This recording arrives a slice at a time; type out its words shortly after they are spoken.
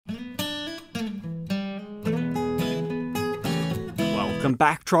Welcome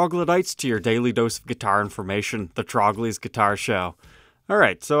back, troglodytes, to your daily dose of guitar information, the Trogly's Guitar Show.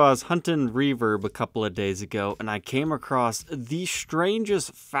 Alright, so I was hunting reverb a couple of days ago, and I came across the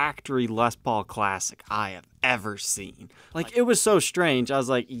strangest factory Les Paul classic I have ever seen. Like, it was so strange, I was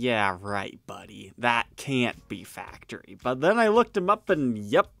like, yeah, right, buddy, that can't be factory. But then I looked him up, and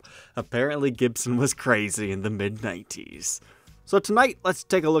yep, apparently Gibson was crazy in the mid-90s. So tonight, let's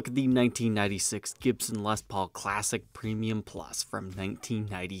take a look at the 1996 Gibson Les Paul Classic Premium Plus from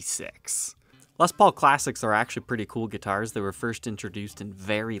 1996. Les Paul Classics are actually pretty cool guitars. They were first introduced in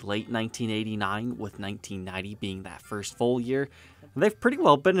very late 1989, with 1990 being that first full year, and they've pretty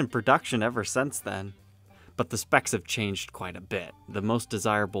well been in production ever since then. But the specs have changed quite a bit. The most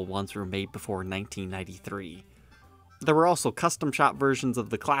desirable ones were made before 1993. There were also custom shop versions of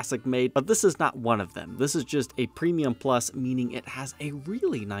the Classic made, but this is not one of them. This is just a Premium Plus, meaning it has a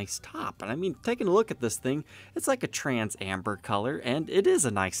really nice top. And I mean, taking a look at this thing, it's like a trans amber color, and it is a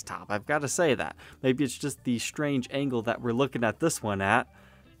nice top, I've got to say that. Maybe it's just the strange angle that we're looking at this one at,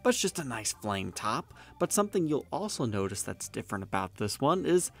 but it's just a nice flame top. But something you'll also notice that's different about this one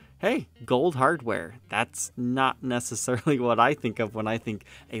is, hey, gold hardware. That's not necessarily what I think of when I think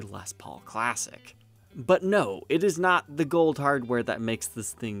a Les Paul Classic. But no, it is not the gold hardware that makes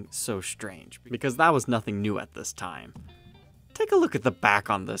this thing so strange, because that was nothing new at this time. Take a look at the back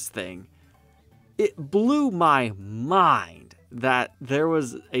on this thing. It blew my mind that there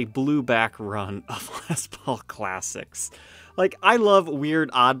was a blue back run of Les Paul Classics. Like, I love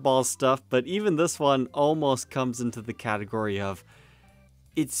weird oddball stuff, but even this one almost comes into the category of,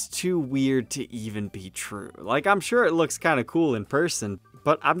 it's too weird to even be true. Like, I'm sure it looks kind of cool in person,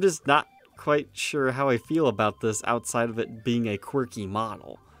 but I'm just not quite sure how I feel about this outside of it being a quirky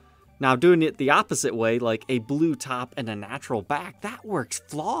model. Now, doing it the opposite way, like a blue top and a natural back, that works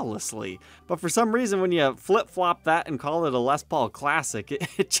flawlessly. But for some reason, when you flip-flop that and call it a Les Paul Classic,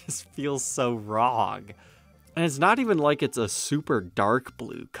 it just feels so wrong. And it's not even like it's a super dark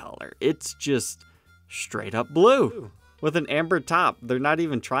blue color. It's just straight up blue with an amber top. They're not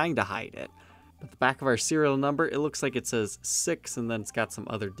even trying to hide it. At the back of our serial number, it looks like it says 6, and then it's got some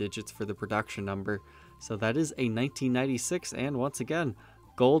other digits for the production number. So that is a 1996, and once again,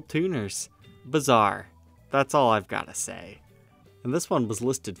 gold tuners. Bizarre. That's all I've got to say. And this one was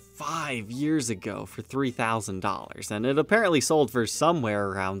listed 5 years ago for $3,000, and it apparently sold for somewhere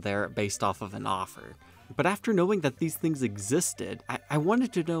around there based off of an offer. But after knowing that these things existed, I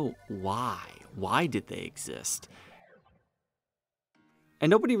wanted to know why. Why did they exist? And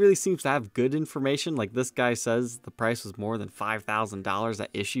nobody really seems to have good information. Like, this guy says the price was more than $5,000 at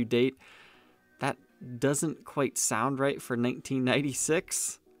issue date. That doesn't quite sound right for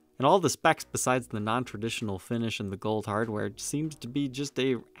 1996. And all the specs besides the non-traditional finish and the gold hardware seems to be just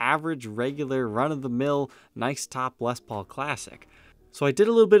a average, regular, run-of-the-mill, nice top Les Paul Classic. So I did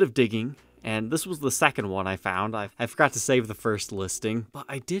a little bit of digging, and this was the second one I found. I forgot to save the first listing, but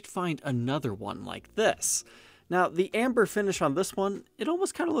I did find another one like this. Now, the amber finish on this one, it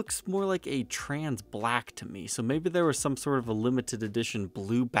almost kind of looks more like a trans black to me, so maybe there was some sort of a limited edition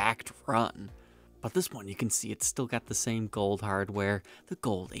blue-backed run. But this one, you can see it's still got the same gold hardware, the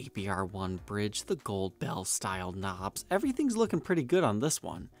gold APR1 bridge, the gold bell-style knobs. Everything's looking pretty good on this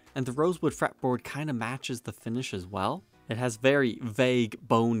one. And the rosewood fretboard kind of matches the finish as well. It has very vague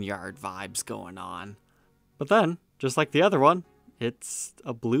boneyard vibes going on. But then, just like the other one, it's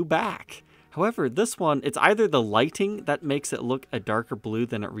a blue back. However, this one, it's either the lighting that makes it look a darker blue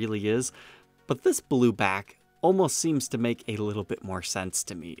than it really is, but this blue back almost seems to make a little bit more sense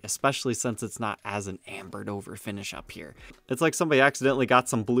to me, especially since it's not as an ambered over finish up here. It's like somebody accidentally got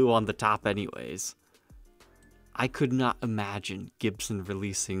some blue on the top anyways. I could not imagine Gibson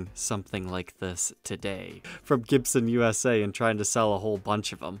releasing something like this today from Gibson USA and trying to sell a whole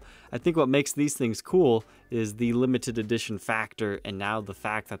bunch of them. I think what makes these things cool is the limited edition factor, and now the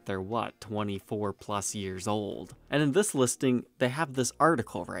fact that they're, 24 plus years old. And in this listing, they have this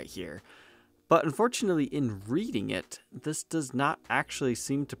article right here. But unfortunately, in reading it, this does not actually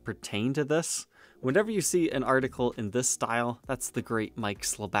seem to pertain to this. Whenever you see an article in this style, that's the great Mike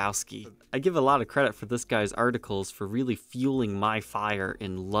Slabowski. I give a lot of credit for this guy's articles for really fueling my fire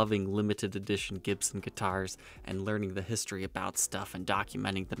in loving limited edition Gibson guitars and learning the history about stuff and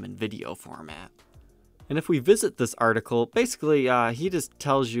documenting them in video format. And if we visit this article, basically he just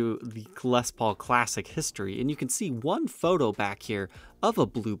tells you the Les Paul Classic history, and you can see one photo back here of a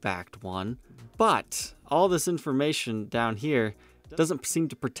blue-backed one, but all this information down here doesn't seem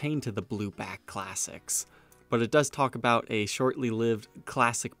to pertain to the blue-back classics. But it does talk about a shortly lived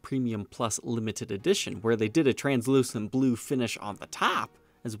Classic Premium Plus limited edition, where they did a translucent blue finish on the top,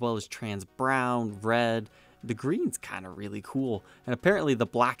 as well as trans brown, red, The green's kind of really cool, and apparently the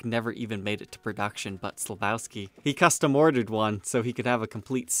black never even made it to production, but Slabowski, he custom ordered one so he could have a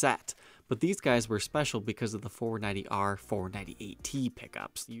complete set. But these guys were special because of the 490R, 498T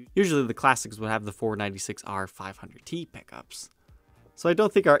pickups. Usually the classics would have the 496R, 500T pickups. So I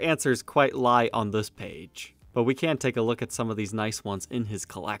don't think our answers quite lie on this page, but we can take a look at some of these nice ones in his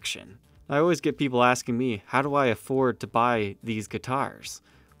collection. I always get people asking me, how do I afford to buy these guitars?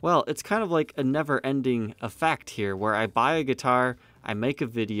 Well, it's kind of like a never-ending effect here, where I buy a guitar, I make a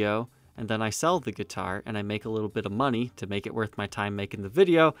video, and then I sell the guitar, and I make a little bit of money to make it worth my time making the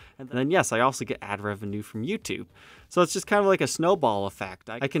video, and then yes, I also get ad revenue from YouTube. So it's just kind of like a snowball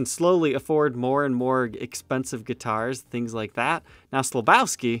effect. I can slowly afford more and more expensive guitars, things like that. Now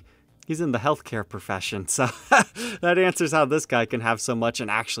Slabowski, he's in the healthcare profession, so that answers how this guy can have so much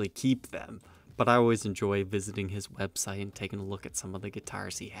and actually keep them. But I always enjoy visiting his website and taking a look at some of the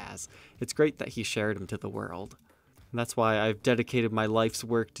guitars he has. It's great that he shared them to the world. And that's why I've dedicated my life's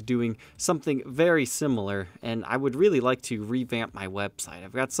work to doing something very similar, and I would really like to revamp my website.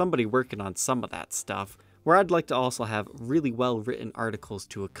 I've got somebody working on some of that stuff, where I'd like to also have really well-written articles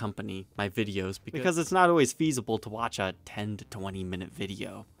to accompany my videos, because it's not always feasible to watch a 10 to 20 minute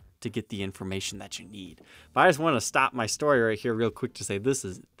video to get the information that you need. But I just want to stop my story right here real quick to say this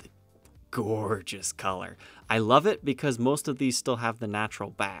is the gorgeous color. I love it because most of these still have the natural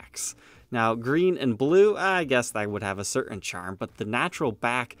backs. Now green and blue, I guess that would have a certain charm, but the natural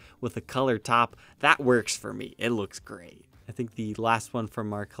back with a colored top, that works for me. It looks great. I think the last one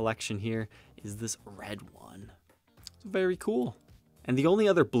from our collection here is this red one. It's very cool. And the only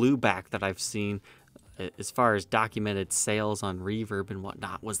other blue back that I've seen as far as documented sales on Reverb and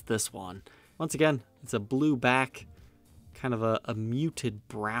whatnot was this one. Once again, it's a blue back, kind of a muted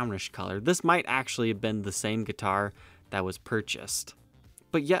brownish color. This might actually have been the same guitar that was purchased.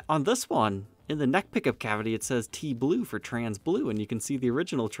 But yet on this one, in the neck pickup cavity, it says T blue for trans blue, and you can see the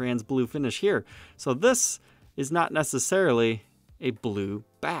original trans blue finish here. So this is not necessarily a blue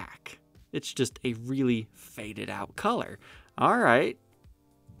back. It's just a really faded out color. All right,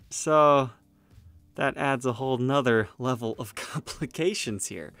 so that adds a whole nother level of complications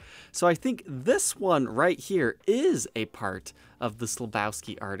here. So I think this one right here is a part of the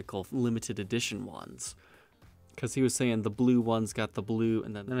Slabowski article, limited edition ones. Because he was saying the blue ones got the blue,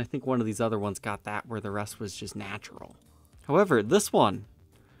 and then I think one of these other ones got that, where the rest was just natural. However, this one,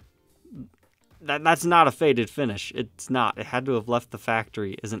 that's not a faded finish. It's not. It had to have left the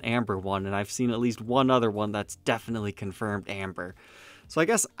factory as an amber one, and I've seen at least one other one that's definitely confirmed amber. So I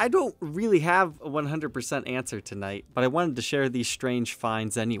guess I don't really have a 100% answer tonight, but I wanted to share these strange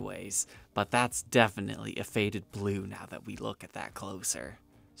finds anyways. But that's definitely a faded blue now that we look at that closer.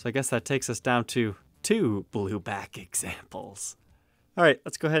 So I guess that takes us down to 2 blue back examples. All right,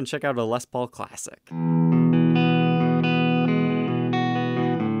 let's go ahead and check out a Les Paul Classic.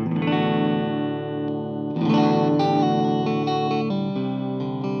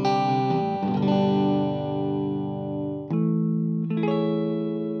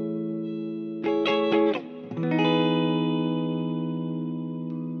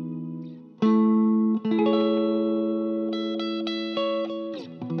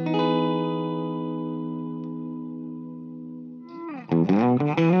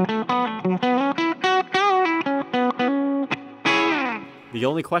 The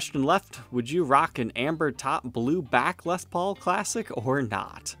only question left, would you rock an amber top blue back Les Paul Classic or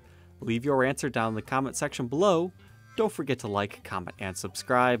not? Leave your answer down in the comment section below. Don't forget to like, comment, and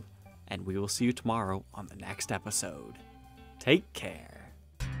subscribe, and we will see you tomorrow on the next episode. Take care.